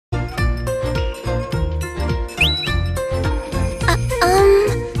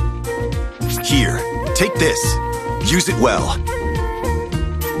take this. Use it well.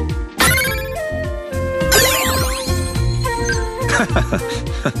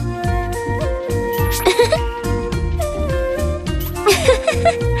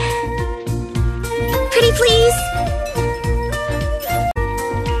 Pretty please.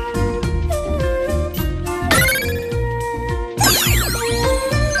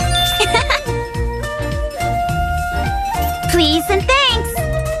 Please and thanks.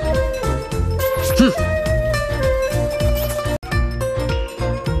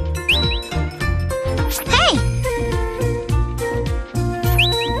 Hey!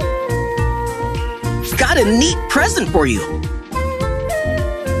 Got a neat present for you.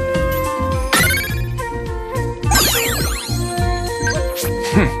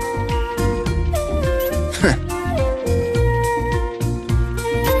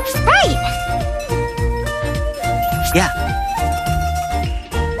 Right! Yeah.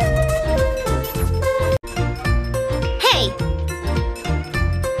 Hey!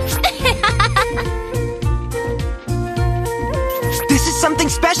 This is something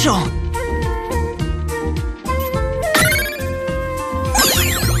special.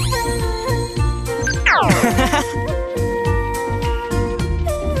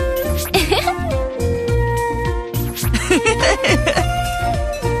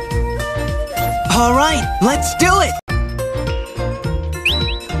 All right, let's do it.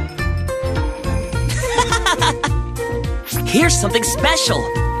 Here's something special.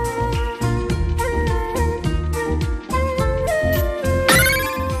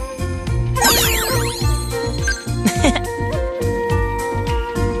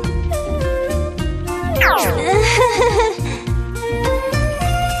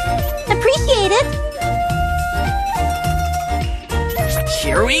 Appreciate it.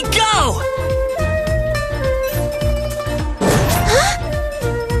 Here we go.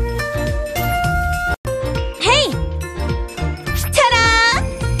 Hey! Ta-da!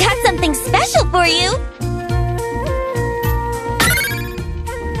 Got something special for you.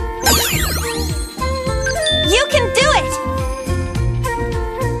 You can do it!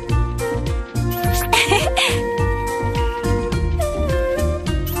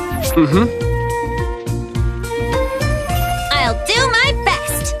 I'll do my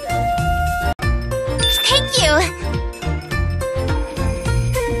best. Thank you.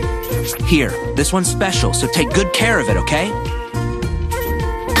 Here, this one's special, so take good care of it, okay?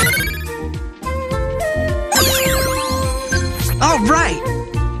 All right.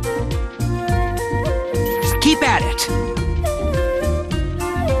 Keep at it.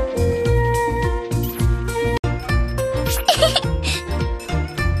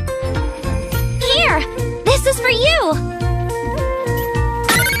 Here, this is for you.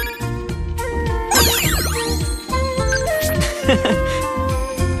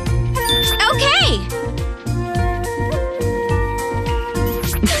 Okay.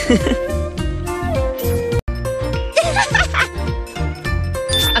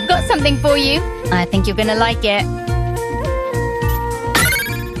 I've got something for you. I think you're gonna like it.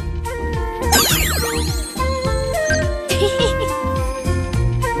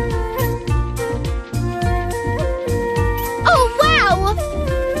 Oh, wow!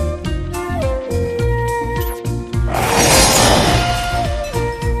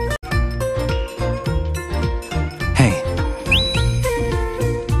 Hey.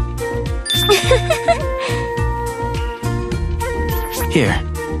 Here,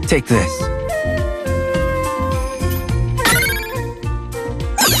 take this.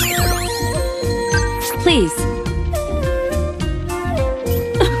 Please.